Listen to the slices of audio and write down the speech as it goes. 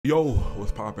Yo,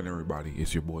 what's poppin', everybody?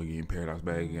 It's your boy Game Paradise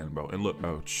back again, bro. And look,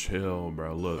 bro, chill,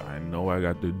 bro. Look, I know I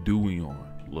got the dewy on.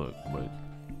 Look, but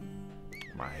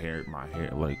my hair,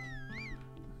 like,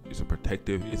 it's a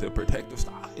protective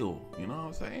style. You know what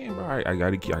I'm saying, bro? I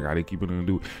gotta keep it in the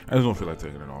dewy. I just don't feel like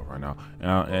taking it off right now,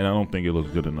 and I don't think it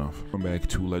looks good enough. I'm back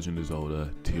to Legend of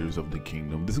Zelda: Tears of the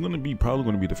Kingdom. This is probably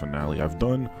gonna be the finale. I've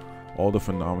done all the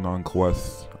phenomenon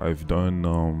quests. I've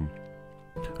done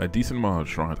a decent amount of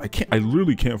shrines. I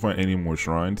literally can't find any more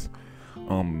shrines.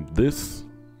 This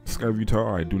Skyview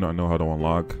Tower I do not know how to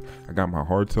unlock. I got my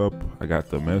hearts up. I got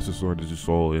the Master Sword that you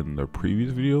saw in the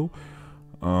previous video.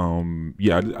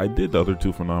 Yeah, I did the other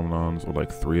two phenomenons, or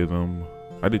like 3 of them.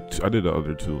 I did the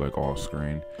other 2 like off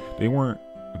screen. They weren't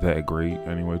that great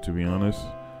anyway, to be honest.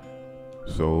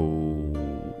 So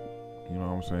you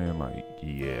know what I'm saying? Like,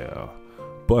 yeah.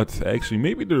 But actually,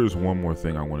 maybe there's one more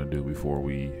thing I want to do before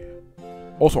we.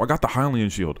 Also, I got the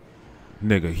Hylian shield.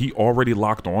 Nigga, he already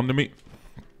locked on to me.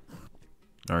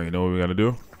 Alright, you know what we gotta do?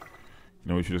 You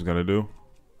know what you just gotta do?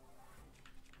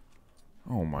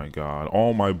 Oh my god.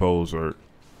 All my bows are...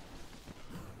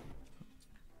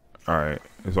 Alright,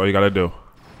 that's all you gotta do.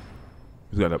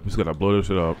 Just gotta blow this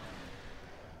shit up.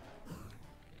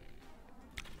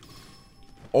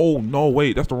 Oh, no,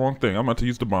 wait. That's the wrong thing. I'm about to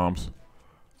use the bombs.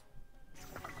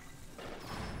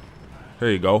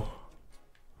 There you go.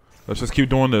 Let's just keep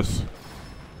doing this.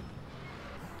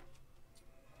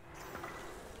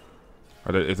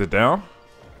 Is it down?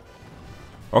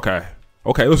 Okay.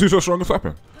 Okay, let's use our strongest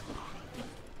weapon.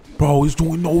 Bro, he's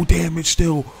doing no damage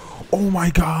still. Oh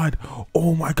my god.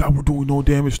 Oh my god, we're doing no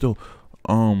damage still.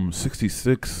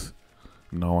 66.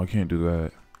 No, I can't do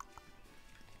that.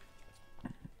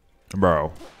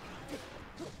 Bro,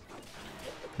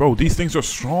 these things are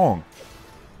strong.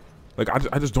 Like,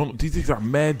 I just don't. These things are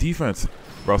mad defense.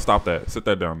 Bro, stop that. Sit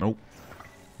that down. Nope.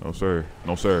 No, sir.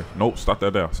 No, sir. Nope. Stop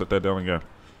that down. Sit that down again.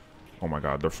 Oh, my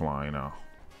God. They're flying now.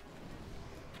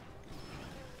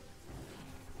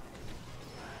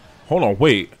 Hold on.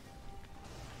 Wait.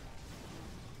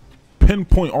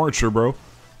 Pinpoint archer, bro.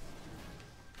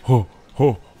 Oh,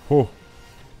 oh, oh.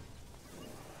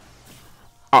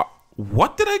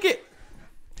 What did I get?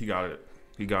 He got it.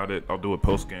 He got it. I'll do it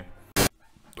post game.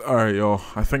 Alright, y'all.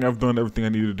 I think I've done everything I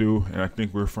need to do, and I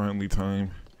think we're finally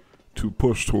time to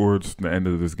push towards the end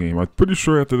of this game. I'm pretty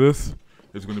sure after this,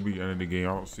 it's going to be the end of the game.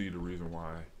 I don't see the reason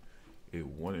why it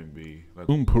wouldn't be. Like,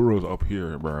 Umpuro's up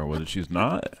here, bro. Whether she's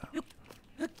not.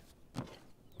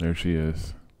 There she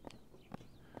is.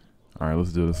 Alright,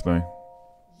 let's do this thing.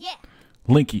 Yeah.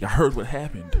 Linky, I heard what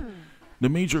happened. The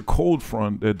major cold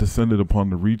front that descended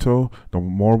upon the Rito, the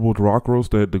marbled rock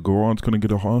roast that the Gorons couldn't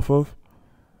get a huff of.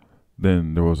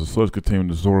 Then there was a sludge containing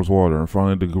the Zora's water, and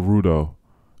finally the Gerudo.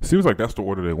 Seems like that's the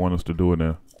order they want us to do it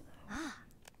in.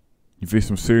 You faced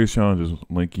some serious challenges,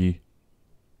 Linky.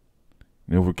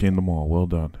 And overcame them all. Well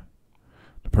done.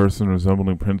 The person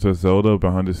resembling Princess Zelda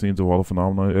behind the scenes of all the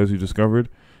phenomena, as you discovered,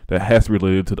 that has to be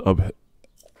related to the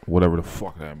whatever the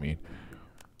fuck that mean.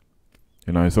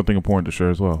 And it's something important to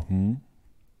share as well.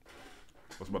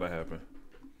 What's about to happen?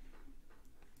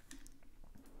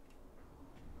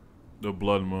 The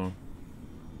blood moon.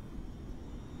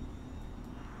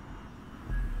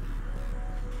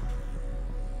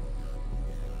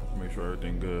 Make sure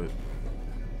everything good.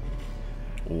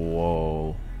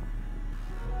 Whoa.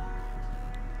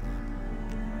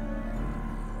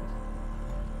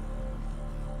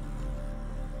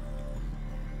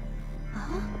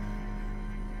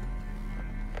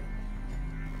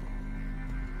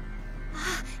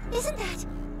 Isn't that?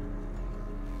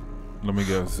 Let me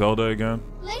guess. Zelda again?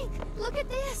 Link, look at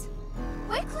this.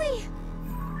 Quickly.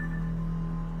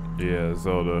 Yeah,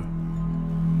 Zelda.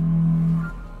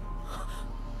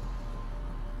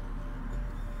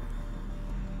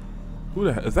 Who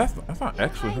the hell is that? That's not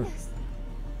actually her.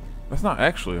 That's not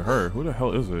actually her. Who the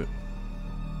hell is it?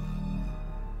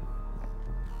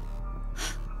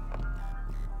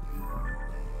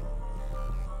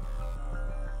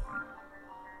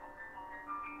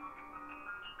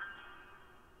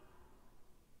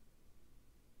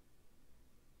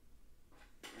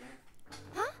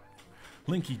 Huh?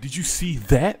 Linky, did you see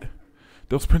that?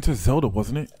 That was Princess Zelda,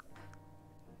 wasn't it?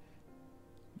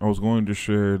 I was going to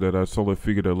share that I saw a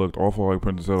figure that looked awful like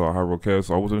Princess Zelda at Hyrule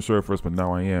Castle. I wasn't sure at first, but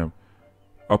now I am.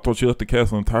 I thought she left the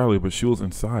castle entirely, but she was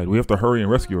inside. We have to hurry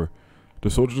and rescue her. The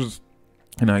soldiers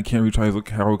and I can't reach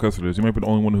Hyrule Castle. You might be the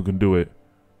only one who can do it.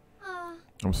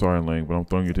 I'm sorry, Link, but I'm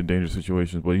throwing you into dangerous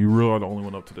situations. But you really are the only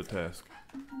one up to the task.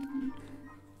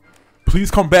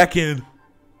 Please come back in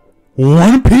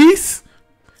one piece.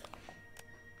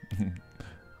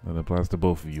 That applies to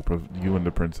both of you, you and the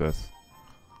princess.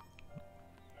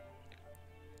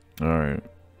 Alright.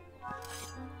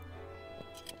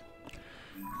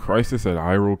 Crisis at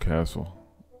Hyrule Castle.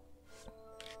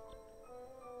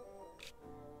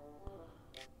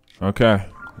 Okay.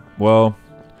 Well,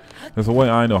 there's a way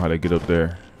I know how to get up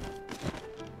there.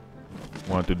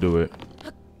 Want to do it.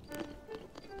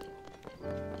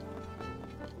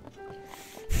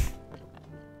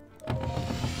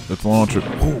 Let's launch it.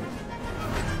 Ooh.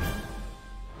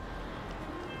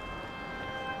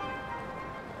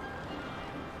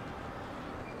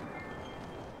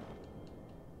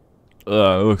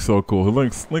 It looks so cool.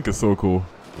 Link is so cool.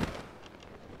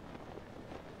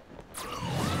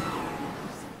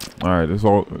 Alright, this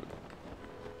all.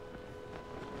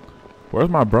 Where's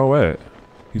my bro at?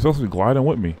 He's supposed to be gliding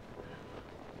with me.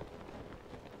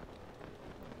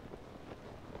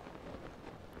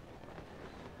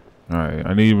 Alright,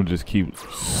 I need him to just keep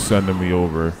sending me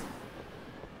over.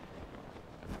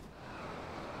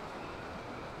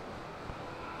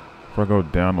 If I go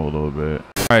down a little bit.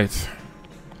 Alright.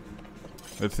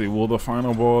 Let's see, will the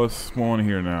final boss spawn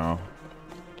here now?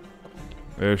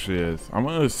 There she is. I'm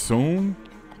gonna assume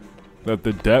that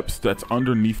the depths that's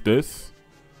underneath this,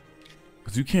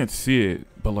 because you can't see it,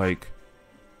 but like,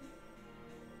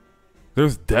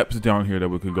 there's depths down here that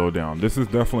we could go down. This is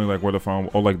definitely like where the final,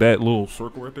 oh, like that little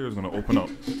circle right there is gonna open up,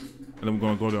 and then we're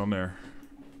gonna go down there.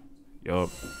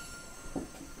 Yup.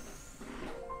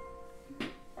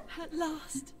 At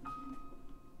last.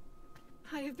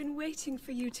 I have been waiting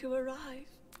for you to arrive.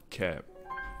 Cap.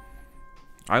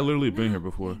 I literally been here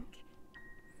before.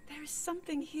 There is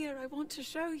something here I want to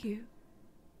show you.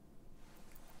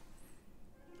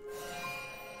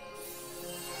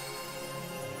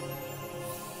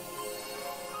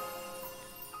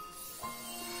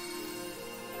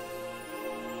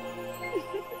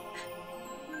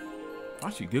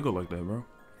 Why'd she giggle like that, bro?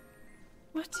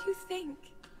 What do you think?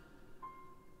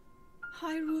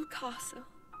 Hyrule Castle.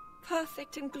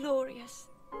 Perfect and glorious.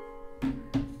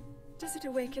 Does it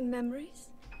awaken memories?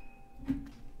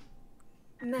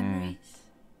 Memories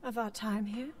of our time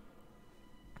here?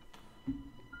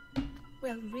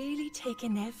 Well, really take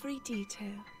in every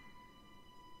detail.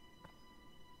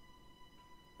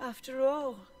 After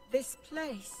all, this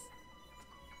place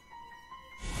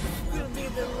will be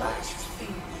the last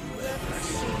thing you ever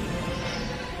see.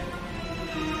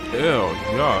 Ew,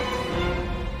 yeah.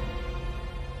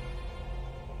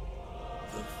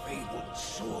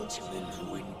 Swordsman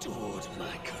who endured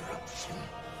my corruption,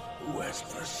 who has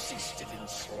persisted in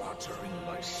slaughtering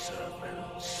my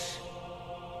servants.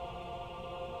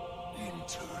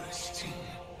 Interesting.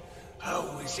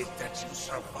 How is it that you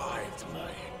survived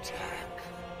my attack?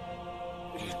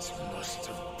 It must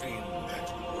have been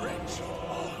that wretched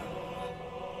arm.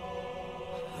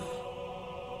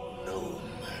 No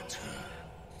matter.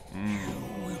 You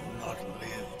will not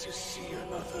live to see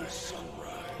another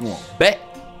sunrise. Come on, bet.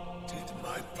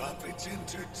 My puppet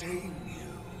entertain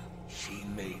you. She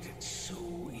made it so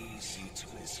easy to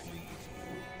mislead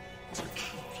you, to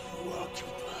keep you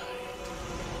occupied.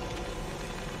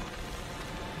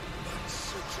 But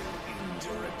such an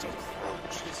indirect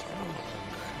approach is no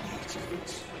longer needed.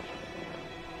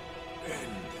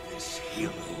 End this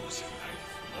hero's life,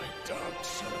 my dark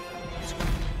servant.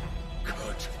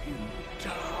 Cut him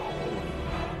down.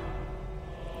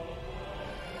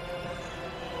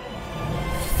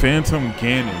 Phantom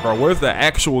Ganon, bro. Where's the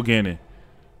actual Ganon?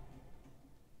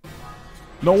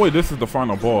 No way, this is the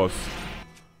final boss.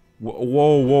 Whoa,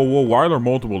 whoa, whoa. Why are there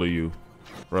multiple of you?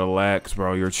 Relax,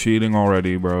 bro. You're cheating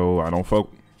already, bro. I don't fuck.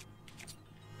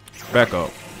 Back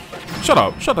up. Shut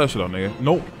up. Shut that shit up, nigga.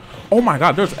 Nope. Oh my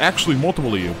god, there's actually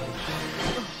multiple of you.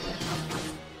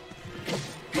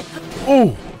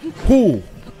 Oh. Who?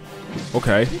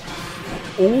 Okay.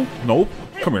 Oh, nope.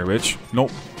 Come here, bitch. Nope.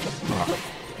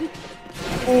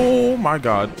 Oh my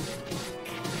god.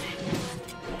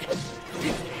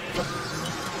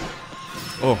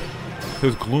 Oh,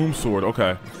 his gloom sword.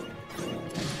 Okay.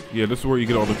 Yeah, this is where you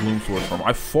get all the gloom swords from.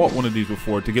 I fought one of these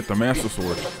before to get the master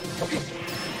sword.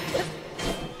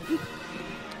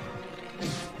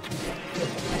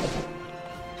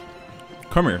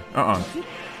 Come here.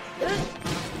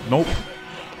 Nope.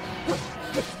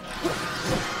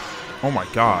 Oh my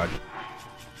god.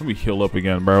 Let me heal up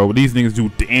again, bro. These niggas do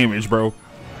damage, bro.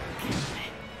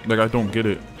 Like, I don't get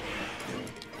it.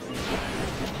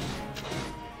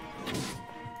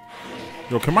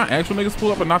 Yo, can my actual niggas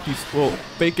pull up and knock these little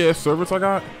fake ass servants I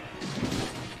got?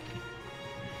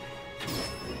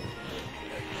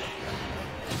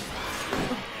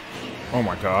 Oh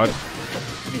my god.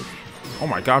 Oh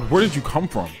my god, where did you come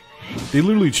from? They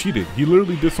literally cheated. He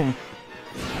literally did some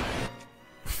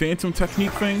phantom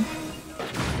technique thing.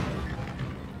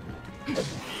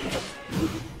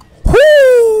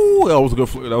 Ooh, that was a good.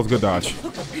 That was a good dodge.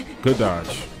 Good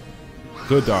dodge.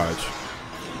 Good dodge.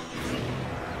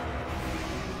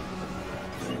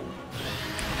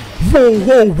 Whoa,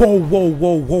 whoa, whoa, whoa,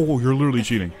 whoa, whoa, whoa! You're literally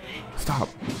cheating. Stop.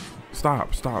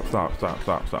 Stop. Stop. Stop. Stop.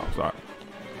 Stop. Stop. Stop.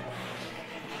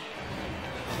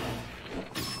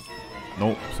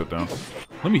 Nope. Sit down.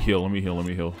 Let me heal. Let me heal. Let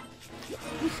me heal.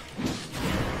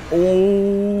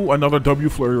 Oh, another W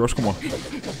flurry rush. Come on.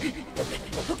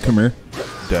 Come here.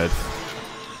 Dead.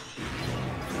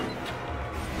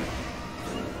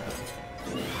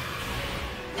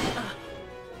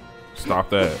 Stop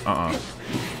that.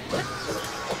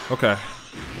 Okay.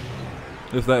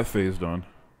 Is that phase done?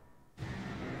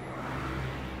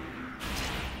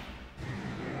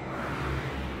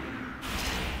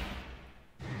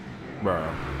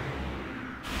 Bro.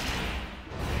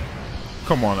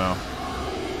 Come on now.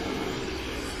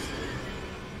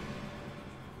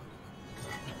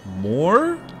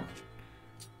 More?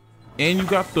 And you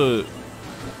got the...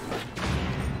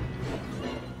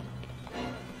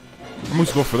 I'm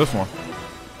just go for this one.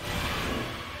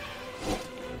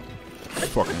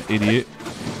 Fucking idiot.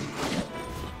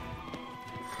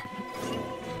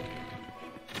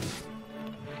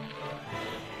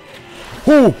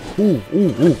 Ooh, ooh,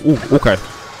 ooh, ooh, ooh. Okay.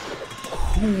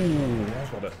 Ooh,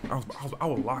 I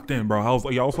was locked in, bro. I was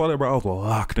like, y'all saw that, bro. I was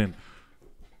locked in.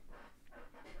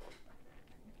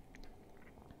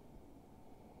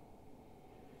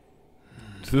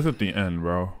 This is at the end,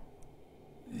 bro.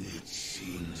 It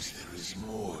seems there is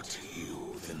more to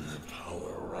you than the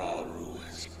power Rauru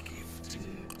has gifted.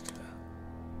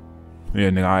 Yeah,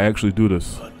 nigga, I actually do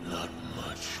this. But not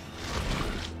much.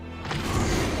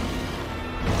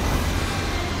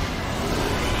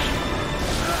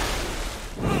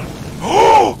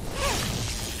 Oh!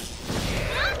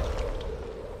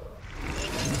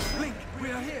 Link,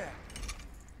 we are here.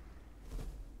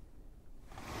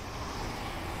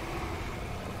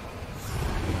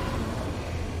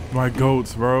 My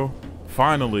goats, bro.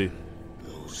 Finally.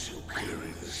 Those who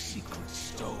carry the secret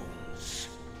stones.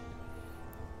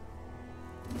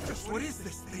 Just what is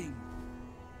this thing?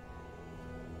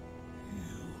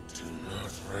 You do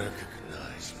not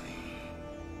recognize me.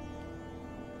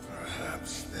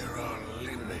 Perhaps there are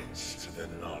limits to the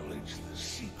knowledge the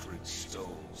secret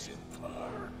stones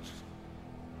impart.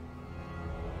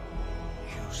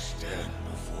 You stand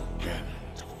before Ganon.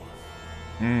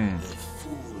 The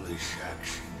foolish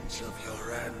actions of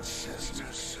your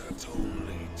ancestors served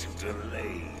only to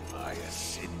delay my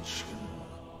ascension.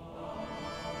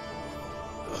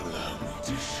 Allow me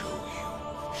to show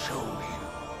you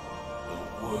the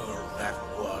world that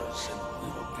was and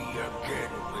will be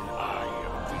again when I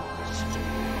am restored.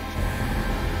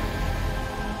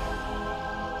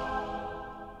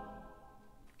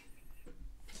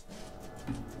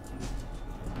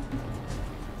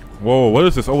 Whoa, what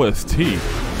is this OST?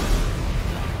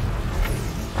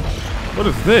 What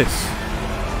is this?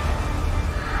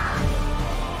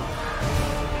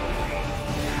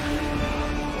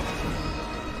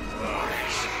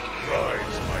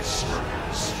 Rise, my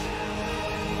servants.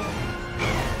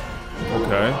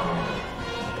 Okay.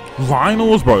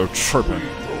 Lionel's bro tripping.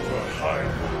 Over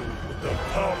Hyrule with the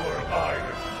power I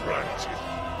have granted.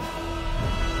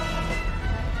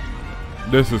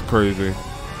 This is crazy.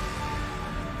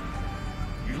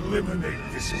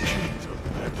 Eliminate this kingdom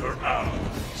and her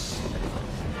allies.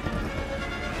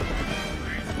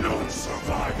 Leave no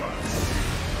survivors.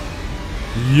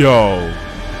 Yo.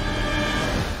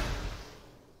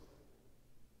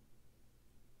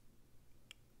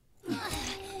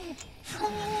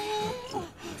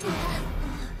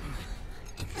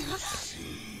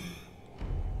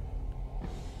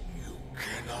 You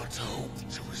cannot hope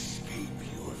to escape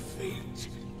your fate.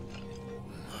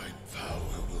 My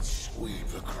power will sweep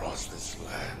across this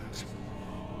land.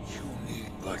 You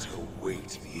need but await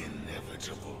the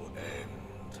inevitable end.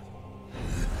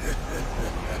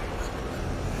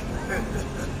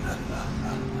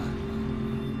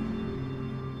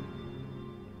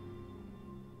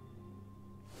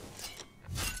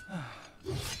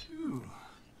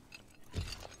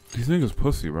 These niggas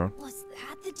pussy, bro. Was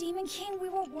that the Demon King we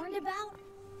were warned about?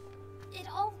 It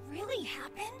all really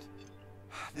happened?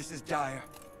 This is dire.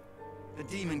 The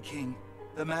Demon King,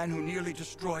 the man who nearly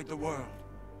destroyed the world.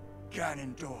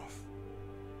 Ganondorf.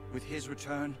 With his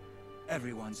return,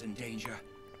 everyone's in danger.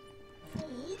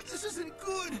 Oh, this isn't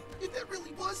good. If that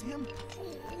really was him,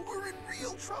 we're in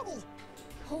real trouble.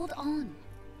 Hold on.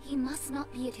 He must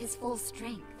not be at his full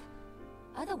strength.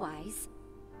 Otherwise,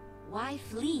 why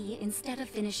flee instead of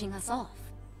finishing us off?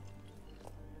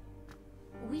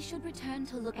 We should return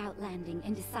to Lookout Landing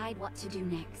and decide what to do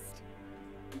next.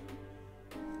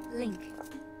 Link,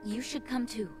 You should come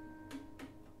too.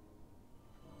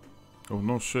 Oh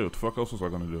no shit, what the fuck else was I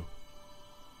gonna do?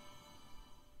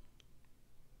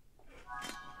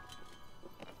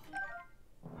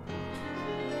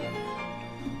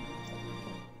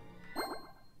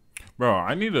 Bro,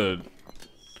 I need a...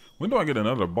 When do I get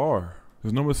another bar?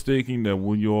 There's no mistaking that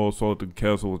when you all saw at the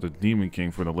castle was the Demon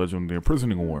King for the Legend of the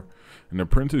Imprisoning War. And the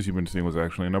princess you've been seeing was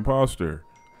actually an imposter.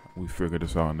 We figured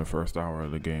this out in the first hour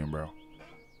of the game, bro.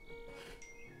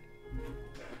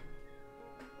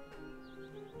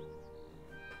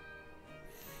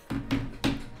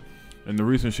 And the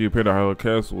reason she appeared at Hyrule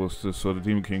Castle was just so the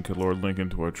Demon King could lure Link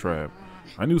into a trap.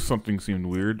 I knew something seemed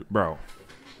weird. Bro.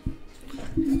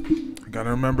 I gotta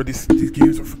remember these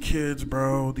games are for kids,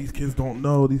 bro. These kids don't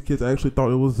know. These kids actually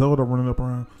thought it was Zelda running up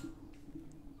around.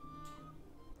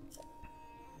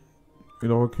 It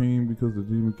all came because the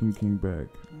Demon King came back.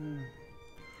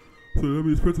 So that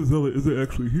means Princess Zelda isn't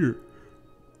actually here.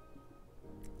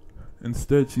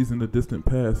 Instead, she's in the distant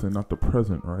past and not the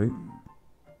present, right?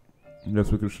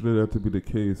 Yes, we consider that to be the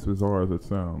case, bizarre as it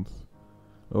sounds.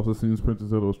 It also seems Princess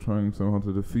Zelda was trying somehow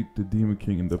to defeat the Demon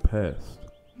King in the past.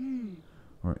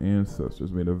 Our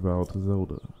ancestors made a vow to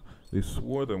Zelda. They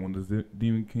swore that when the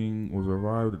Demon King was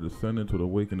revived, the descendants would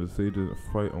awaken the sages and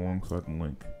fight alongside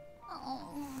Link.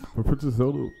 But Princess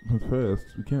Zelda has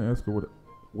passed. We can't ask her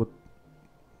what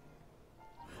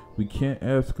we can't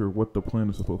ask her what the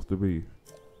plan is supposed to be.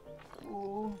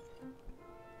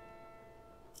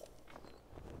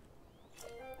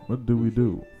 What do we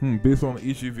do? Based on what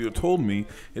each of you told me,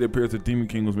 it appears the Demon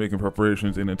King was making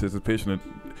preparations in anticipation of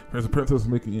the princess was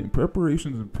making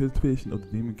preparations in anticipation of the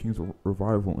Demon King's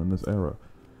revival in this era.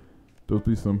 Those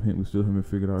be some hint we still haven't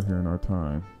figured out here in our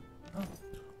time.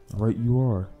 Right, you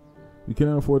are. We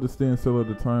cannot afford to stand still at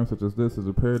a time such as this. It's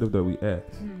imperative that we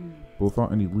act, but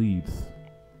without any leads.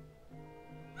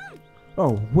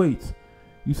 Oh wait,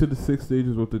 you said the 6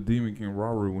 stages with the Demon King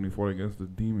Hyrule when he fought against the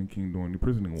Demon King during the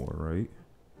Imprisoning War, right?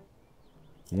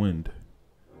 Wind,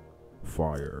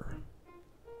 fire,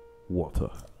 water,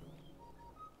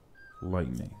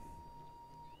 lightning,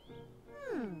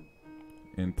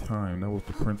 and time. That was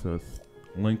the princess.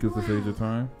 Link is the sage of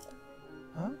time?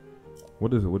 Huh?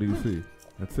 What is it? What do you see?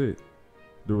 That's it.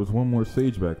 There was one more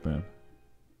sage back then.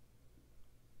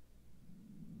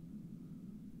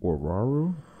 Or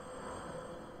Raru?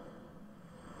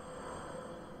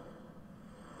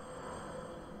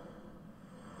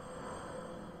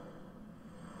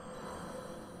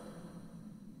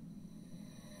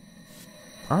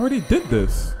 I already did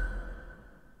this.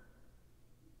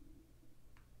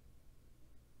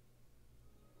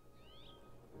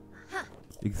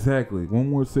 Exactly. One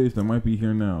more sage that might be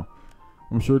here now.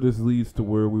 I'm sure this leads to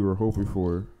where we were hoping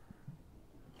for.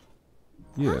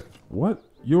 Yeah. What?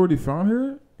 You already found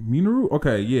her? Minoru?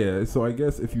 Okay, yeah. So I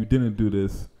guess if you didn't do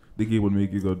this, the game would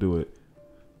make you go do it.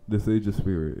 The Sage of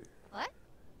Spirit. What?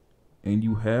 And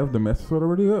you have the Master Sword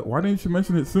already? Why didn't you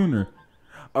mention it sooner?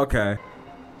 Okay.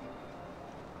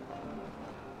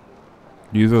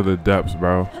 These are the depths,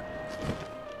 bro.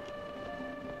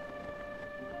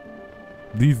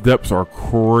 These depths are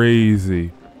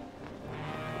crazy.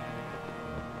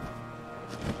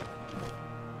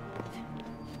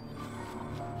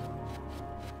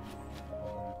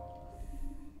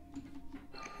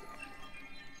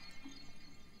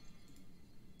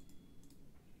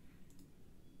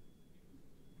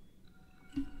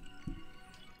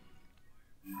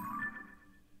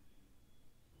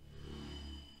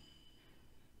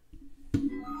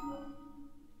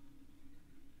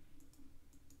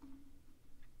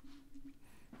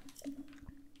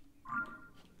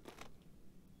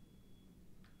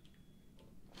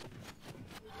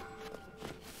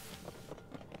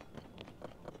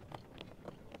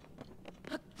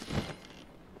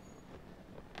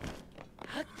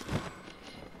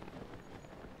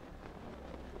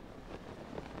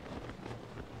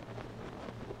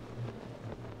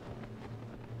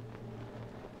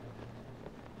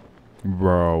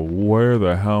 Bro, where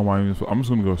the hell am I even I'm just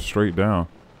gonna go straight down.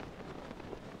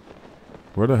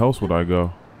 Where the hell would I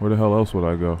go? Where the hell else would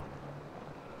I go?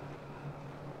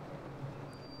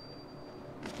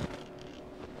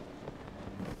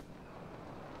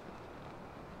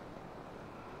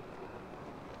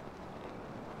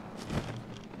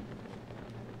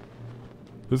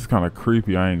 This is kind of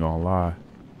creepy, I ain't gonna lie.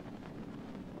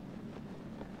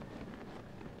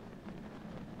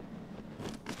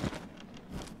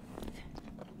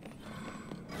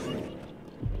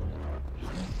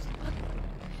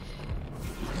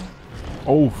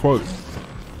 Oh fuck.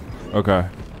 Okay.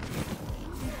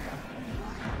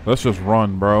 Let's just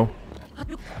run, bro.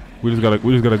 We just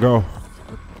gotta go.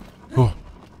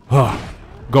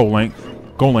 Go, Link.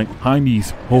 Go, Link. High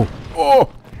knees. Oh. Oh.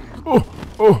 Oh.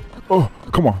 Oh. Oh.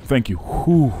 Come on. Thank you.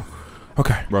 Whew.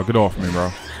 Okay, bro. Get off me, bro.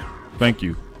 Thank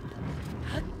you.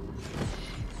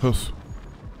 Just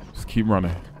keep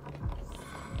running.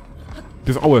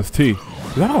 This OST. Is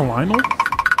that a Lionel?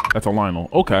 That's a Lionel.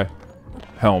 Okay.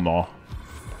 Hell no.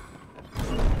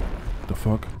 The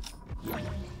fuck?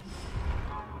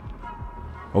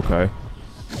 Okay.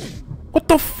 What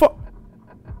the fuck?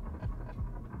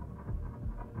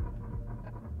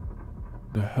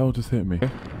 The hell just hit me?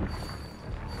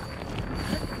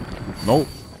 Nope.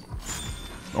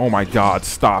 Oh my god,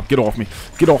 stop. Get off me.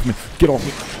 Get off me. Get off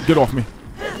me. Get off me.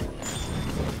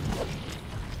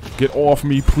 Get off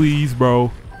me, please,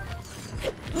 bro.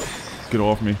 Get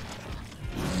off me.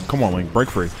 Come on, Link. Break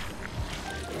free.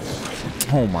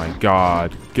 Oh my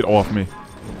god. Get off me.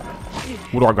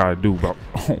 What do I gotta do, bro?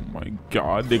 Oh my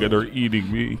god, nigga, they're eating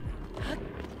me.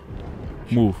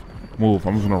 Move. Move.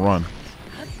 I'm just gonna run.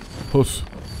 Push.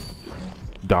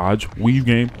 Dodge. Weave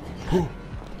game.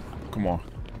 Come on.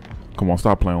 Come on,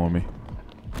 stop playing with me.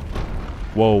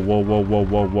 Whoa, whoa, whoa, whoa,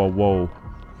 whoa, whoa, whoa.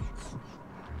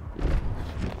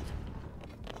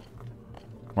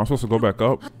 Am I supposed to go back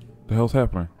up? The hell's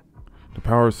happening? The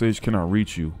power sage cannot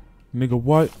reach you. Nigga,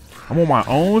 what? I'm on my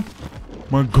own?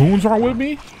 My goons aren't with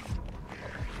me?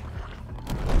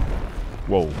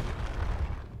 Whoa.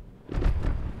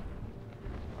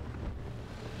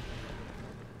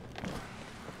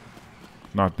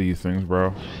 Not these things,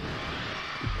 bro.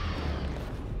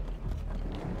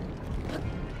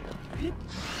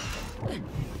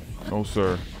 No,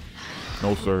 sir.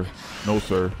 No, sir. No,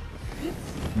 sir.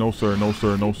 No, sir. No,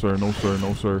 sir. No, sir. No, sir.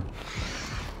 No, sir.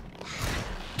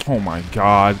 Oh my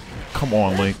god. Come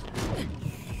on, Link.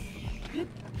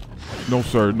 No,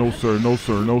 sir. No, sir. No,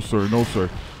 sir. No, sir. No, sir.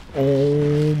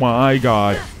 Oh my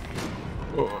god.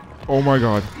 Oh my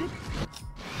god.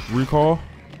 Recall.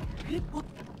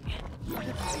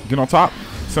 Get on top.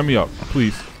 Send me up,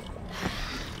 please.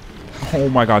 Oh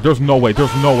my god. There's no way.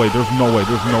 There's no way. There's no way.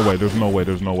 There's no way. There's no way.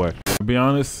 There's no way. To be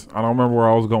honest, I don't remember where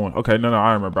I was going. Okay, no,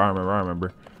 I remember.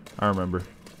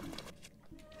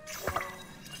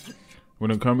 We're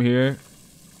gonna come here.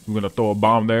 We're gonna throw a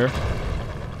bomb there.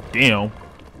 Damn.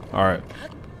 Alright.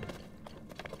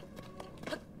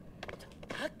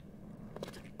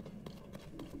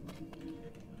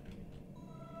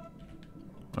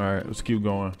 Alright, let's keep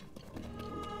going.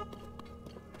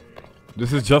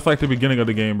 This is just like the beginning of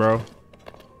the game, bro.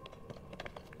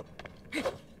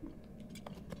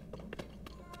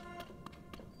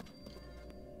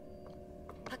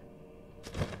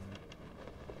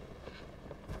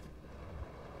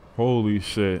 Holy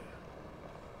shit.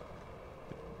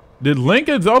 Did Link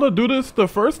and Zelda do this the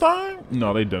first time?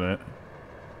 No, they didn't.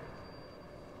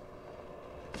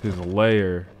 His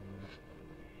lair.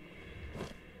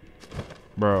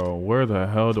 Bro, where the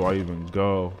hell do I even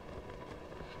go?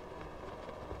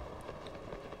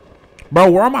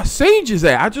 Bro, where are my sages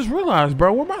at? I just realized,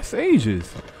 bro, where are my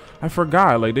sages? I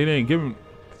forgot. Like, they didn't give them.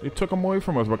 They took them away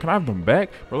from us. But can I have them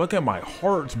back? Bro, look at my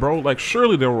hearts, bro. Like,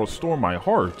 surely they'll restore my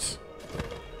hearts.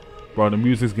 Bro, the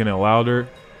music's getting louder.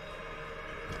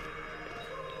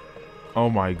 Oh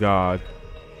my god.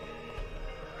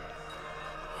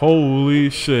 Holy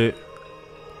shit.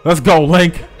 Let's go,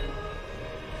 Link.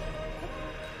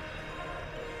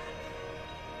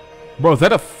 Bro, is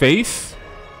that a face?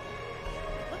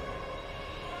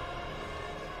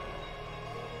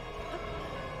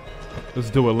 Let's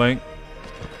do it, Link.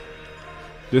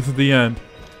 This is the end.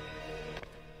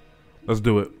 Let's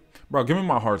do it. Bro, give me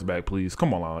my hearts back, please.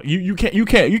 Come on, Lala. You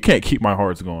can't keep my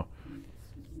hearts going.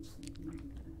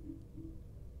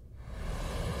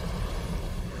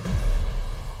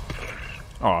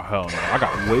 Oh hell no. I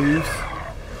got waves.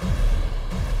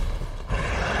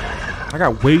 I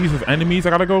got waves of enemies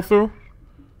I gotta go through.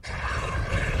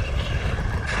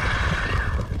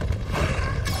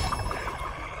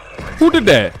 Who did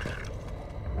that?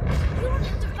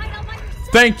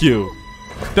 Thank you.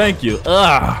 Thank you.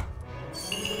 Ugh.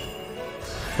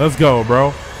 Let's go,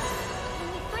 bro.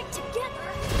 When we fight together,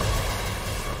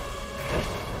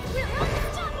 we're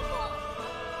unstoppable.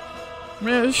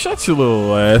 Man, shut your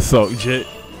little ass up, Jit.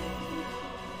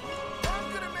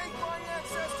 I'm gonna make my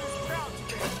ancestors proud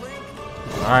today, Link.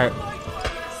 Alright.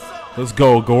 Let's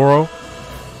go, Goro.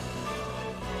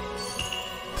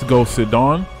 Let's go,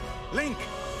 Sidon. Link,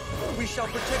 we shall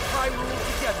protect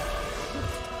Hyrule together.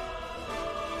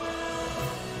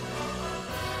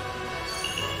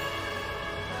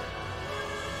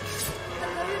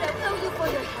 I owe you for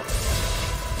your help.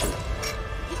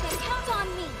 You can count on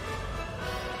me.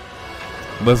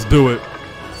 Let's do it.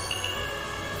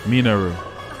 Minaru. I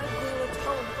will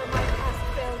atone for my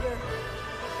past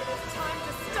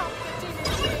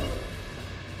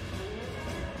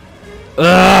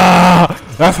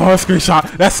That's a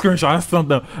screenshot. That's screenshot. That's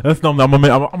something. That's something. I'm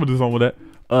gonna do something with that.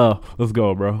 Let's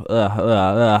go, bro.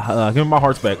 Give me my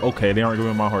hearts back. Okay, they aren't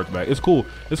giving me my hearts back. It's cool.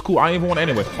 It's cool. I ain't even want it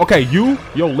anyway. Okay,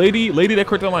 yo, lady that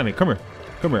crit the lightning. Come here.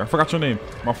 I forgot your name.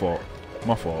 My fault.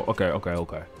 Okay.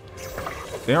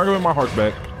 They aren't giving my hearts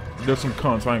back. There's some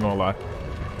cunts. I ain't gonna lie.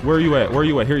 Where are you at?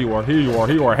 Here you are.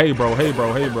 Hey, bro.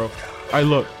 Hey,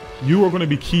 look. You are gonna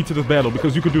be key to this battle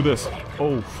because you could do this.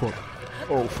 Oh fuck.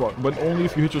 But only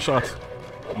if you hit your shots.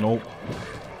 Nope.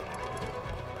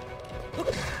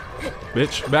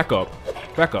 Bitch, back up.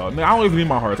 Man, I don't even need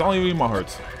my hearts.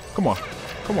 Come on.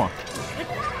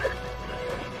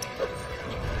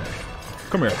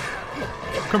 Come here.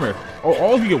 Oh,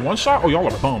 all of you get one shot? Oh, y'all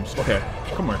are bums. Okay.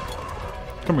 Come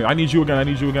here. I need you again.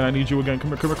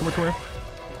 Come here.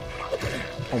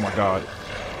 Oh my god.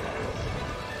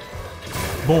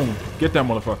 Boom. Get that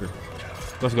motherfucker.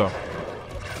 Let's go.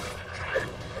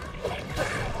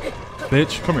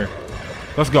 Bitch, come here.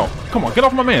 Let's go. Come on, get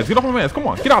off my mans. Come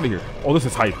on, get out of here. Oh, this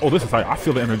is hype. I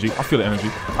feel the energy.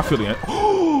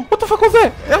 Oh, what the fuck was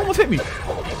that? That almost hit me.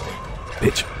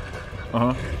 Bitch.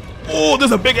 Oh,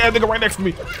 there's a big ass nigga right next to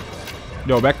me.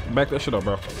 Yo, back that shit up,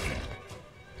 bro.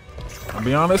 I'll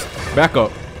be honest. Back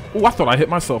up. Oh, I thought I hit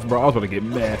myself, bro. I was about to get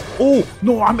mad. Oh,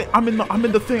 no, I'm in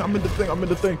the thing.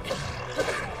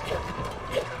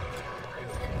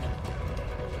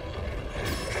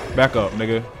 Back up,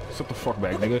 nigga. Sit the fuck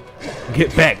back, nigga.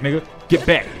 Get back, nigga. Get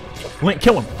back. Link,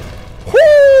 kill him.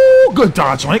 Woo! Good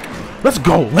dodge, Link. Let's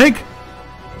go, Link.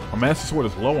 My Master Sword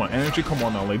is low on energy. Come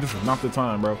on now, Link. This is not the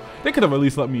time, bro. They could have at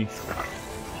least let me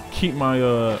keep my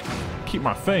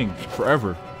thing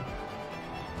forever.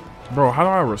 Bro, how do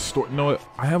I restore? You know what?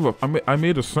 I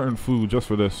made a certain food just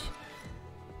for this.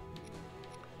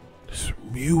 This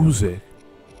music.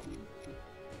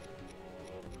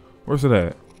 Where's it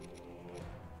at?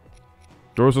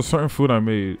 There was a certain food I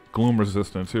made. Gloom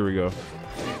resistance. Here we go.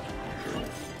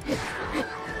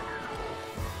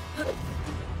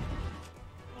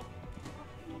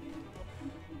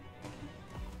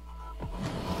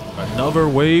 Another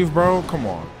wave, bro? Come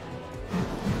on.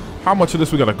 How much of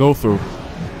this we gotta go through?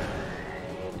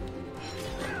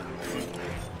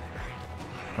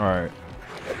 Alright.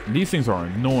 These things are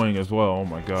annoying as well. Oh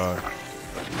my god.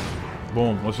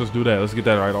 Boom. Let's just do that. Let's get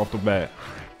that right off the bat.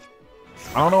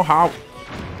 I don't know how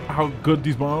good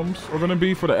these bombs are gonna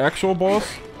be for the actual boss.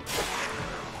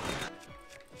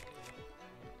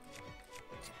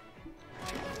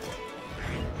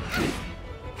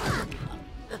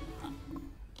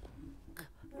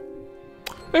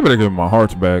 They better give me my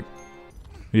hearts back.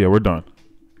 Yeah, we're done.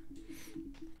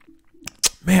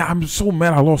 Man, I'm so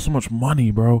mad I lost so much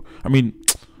money, bro. I mean,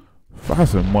 if I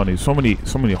said money, so many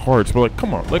hearts, but like,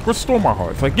 come on, like restore my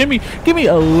hearts. Like, give me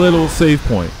a little save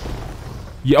point.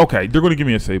 Yeah, okay, they're gonna give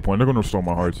me a save point. They're gonna restore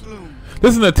my hearts.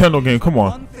 This is a Nintendo game. Come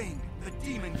on.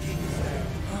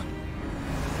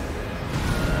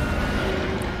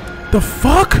 The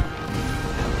fuck?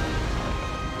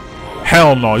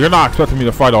 Hell no. You're not expecting me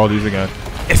to fight all these again.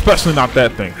 Especially not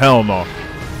that thing. Hell no.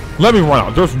 Let me run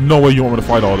out. There's no way you want me to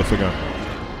fight all this again.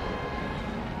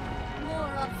 More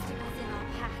obstacles in our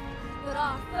path, but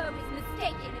our foe is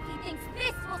mistaken if he thinks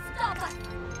this will stop us.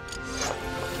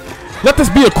 Let this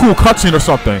be a cool cutscene or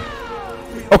something.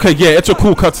 Okay, yeah, it's a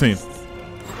cool cutscene.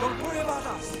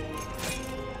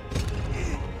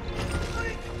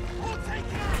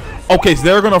 Okay, so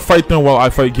they're gonna fight them while I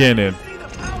fight Ganon.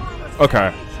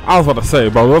 Okay, I was about to say,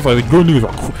 bro. Those like good news.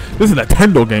 This is a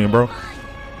Nintendo game, bro.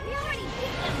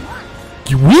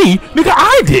 We, nigga,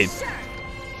 I did. It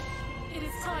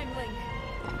is time, Link.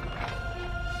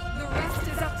 The rest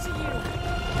is up to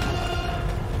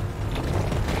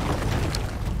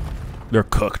you. They're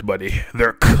cooked, buddy.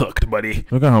 They're cooked, buddy.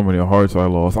 Look at how many hearts I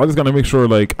lost. I just gotta make sure,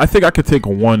 like, I think I could take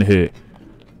one hit,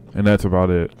 and that's about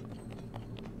it.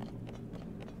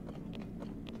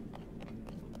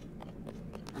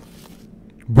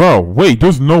 Bro, wait,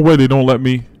 there's no way they don't let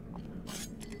me.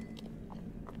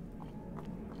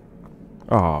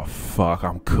 Oh, fuck,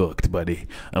 I'm cooked, buddy.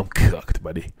 I'm cooked,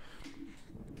 buddy.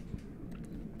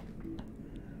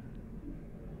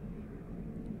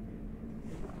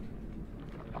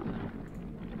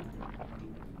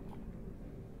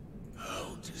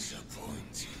 How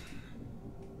disappointing.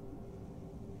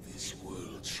 This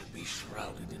world should be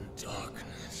shrouded in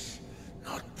darkness,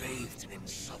 not bathed in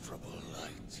insufferable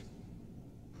light.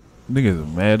 Niggas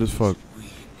are mad as fuck.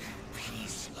 Weak,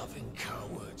 peace-loving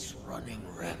cowards running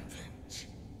rampant.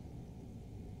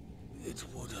 It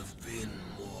would have been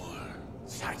more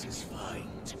satisfying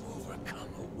to overcome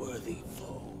a worthy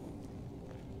foe.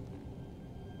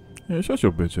 Yeah, shut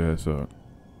your bitch ass up.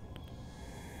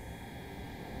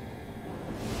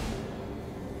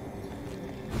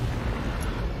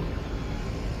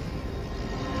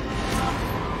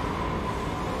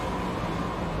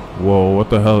 Whoa, what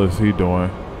the hell is he doing?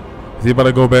 Is he about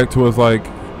to go back to his like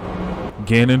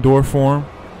Ganondorf form?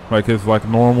 Like his like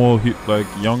normal, like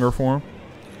younger form?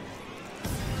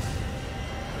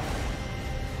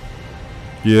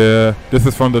 Yeah, this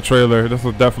is from the trailer. This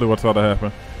is definitely what's about to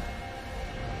happen.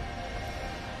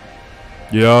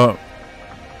 Yeah.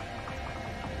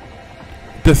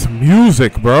 This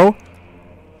music, bro.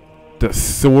 The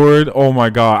sword. Oh my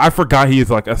god. I forgot he is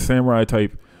like a samurai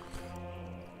type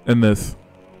in this.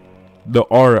 The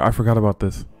art. I forgot about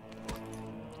this.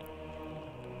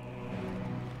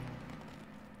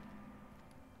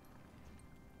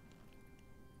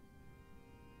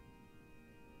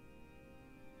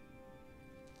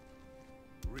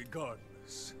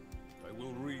 Regardless, I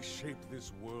will reshape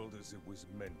this world as it was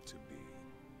meant to be.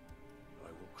 I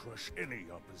will crush any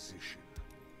opposition.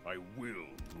 I will rule.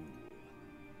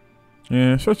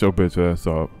 Yeah, shut your bitch ass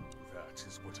up. That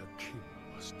is what a king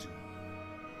must do.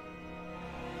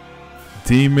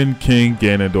 Demon King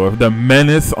Ganondorf. The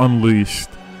menace unleashed.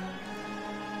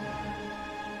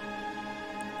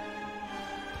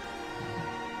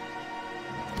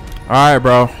 Alright,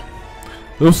 bro.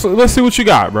 Let's see what you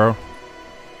got, bro.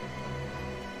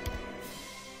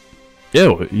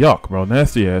 Ew, yuck, bro.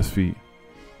 Nasty ass feet.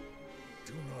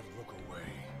 Do not look away.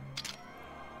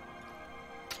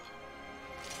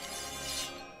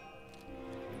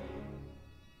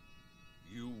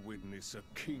 You witness a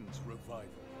king's revival.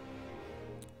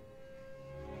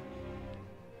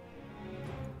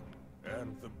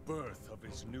 And the birth of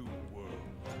his new world.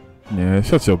 Yeah,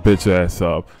 shut your bitch ass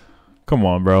up. Come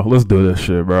on, bro. Let's do this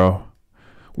shit, bro.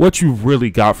 What you really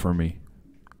got for me?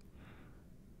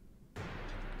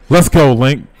 Let's go,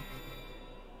 Link.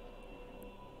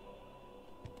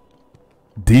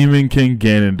 Demon King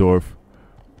Ganondorf.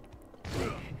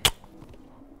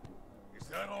 Is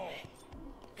that all?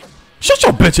 Shut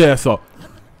your bitch ass up.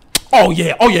 Oh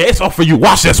yeah, it's all for you.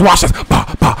 Watch this, watch this.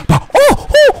 Bah, bah, bah. Oh.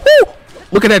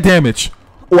 Look at that damage.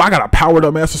 Oh, I got a powered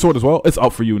up Master Sword as well. It's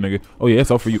up for you, nigga. Oh yeah,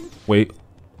 it's up for you. Wait.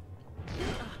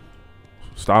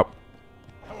 Stop.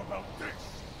 How about this?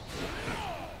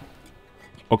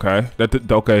 Okay,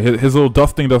 okay. His little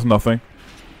dust thing does nothing.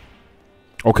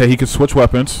 Okay, he can switch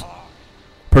weapons.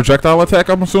 Projectile attack,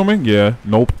 I'm assuming. Yeah.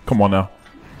 Nope. Come on now.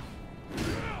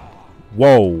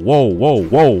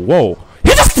 Whoa. He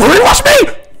just free rushed me.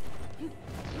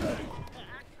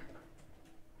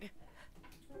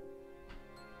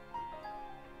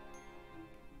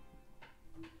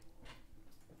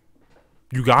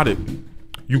 You got it.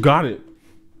 You got it.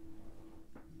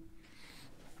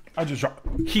 I just dropped.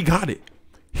 He got it.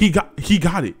 He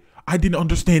got it. I didn't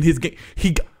understand his game.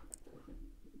 He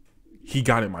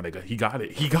got it, my nigga. He got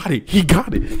it.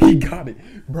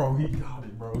 Bro,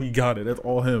 he got it. That's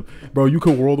all him. Bro, you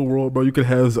could world the world, bro. You could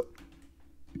have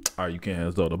alright, you can't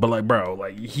have Zelda. But like, bro,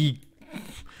 like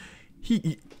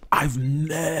I've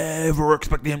never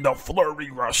expected him to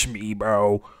flurry rush me,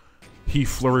 bro. He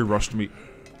flurry rushed me.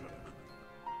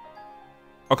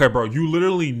 Okay, bro, you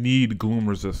literally need gloom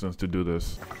resistance to do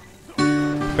this.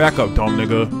 Back up, dumb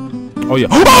nigga. Oh, yeah.